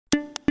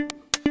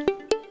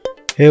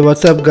Hey,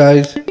 what's up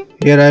guys?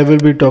 Here I will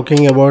be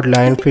talking about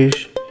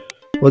lionfish.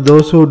 For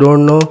those who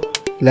don't know,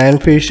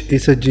 lionfish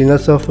is a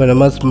genus of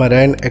venomous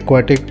marine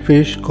aquatic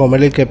fish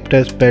commonly kept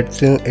as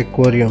pets in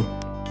aquarium.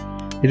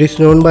 It is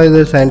known by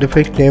the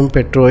scientific name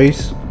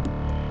Petrois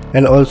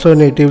and also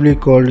natively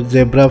called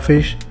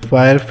zebrafish,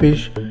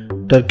 firefish,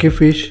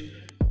 turkeyfish,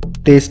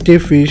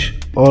 tastyfish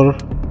or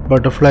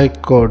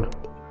butterfly-cod.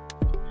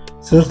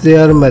 Since they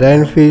are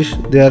marine fish,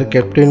 they are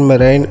kept in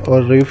marine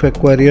or reef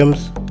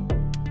aquariums.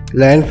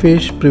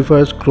 Lionfish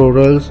prefers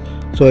corals,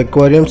 so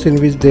aquariums in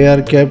which they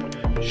are kept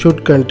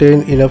should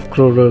contain enough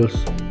corals.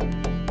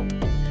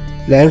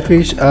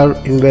 Lionfish are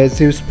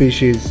invasive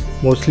species,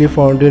 mostly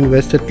found in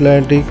West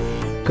Atlantic,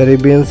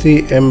 Caribbean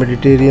Sea and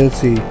Mediterranean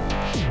Sea.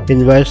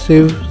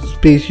 Invasive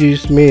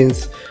species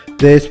means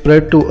they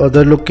spread to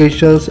other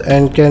locations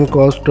and can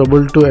cause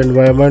trouble to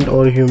environment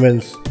or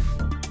humans.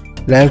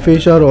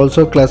 Lionfish are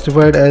also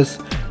classified as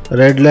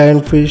red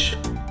lionfish,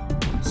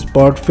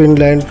 spot fin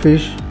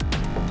lionfish,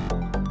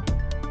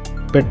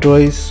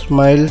 Petrois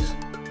smiles,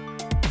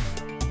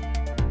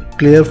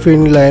 clear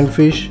fin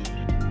lionfish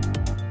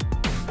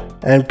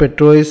and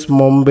Petrois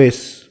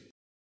mombes.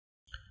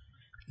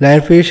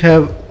 Lionfish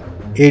have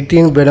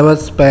 18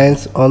 venomous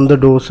spines on the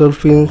dorsal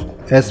fin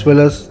as well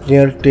as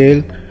near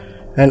tail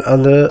and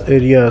other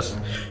areas,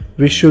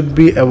 which should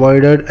be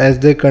avoided as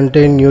they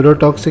contain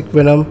neurotoxic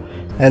venom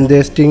and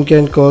their sting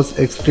can cause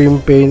extreme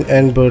pain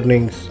and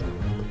burnings.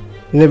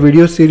 In a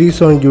video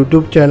series on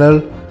YouTube channel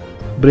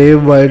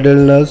Brave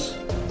Wilderness,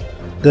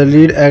 the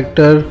lead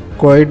actor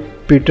Coyd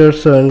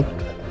Peterson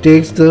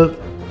takes the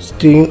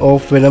sting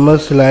of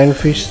venomous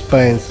lionfish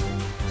spines.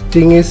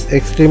 Sting is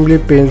extremely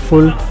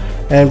painful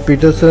and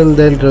Peterson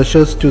then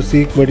rushes to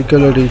seek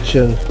medical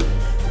attention.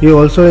 He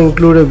also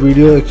includes a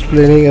video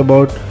explaining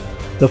about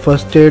the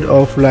first aid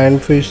of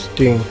lionfish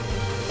sting.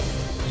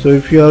 So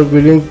if you are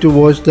willing to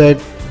watch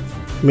that,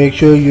 make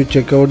sure you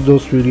check out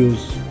those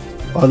videos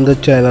on the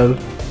channel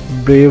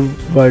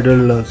Brave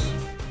Wilderness.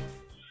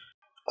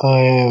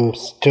 I am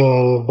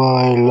stung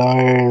by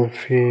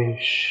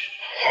lionfish.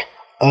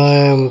 I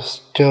am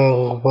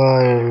stung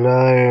by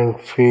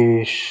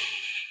lionfish.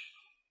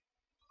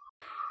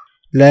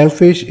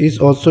 Lionfish is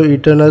also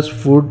eaten as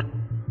food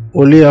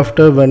only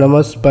after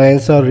venomous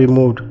spines are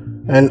removed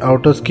and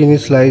outer skin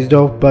is sliced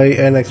off by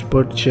an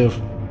expert chef.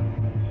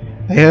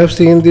 I have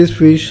seen this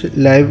fish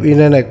live in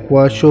an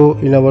aqua show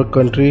in our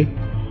country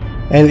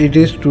and it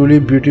is truly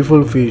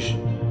beautiful fish,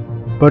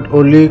 but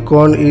only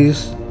con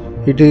is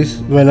it is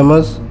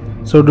venomous,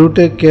 so do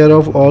take care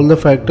of all the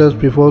factors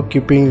before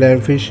keeping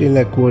lionfish in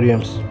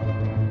aquariums.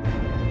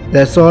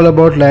 That's all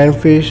about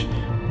lionfish.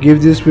 Give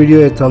this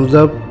video a thumbs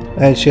up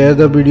and share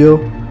the video.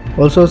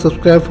 Also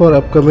subscribe for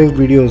upcoming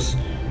videos.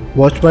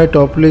 Watch my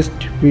top list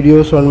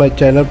videos on my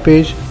channel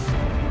page.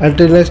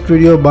 Until next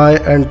video, bye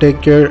and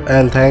take care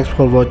and thanks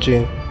for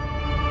watching.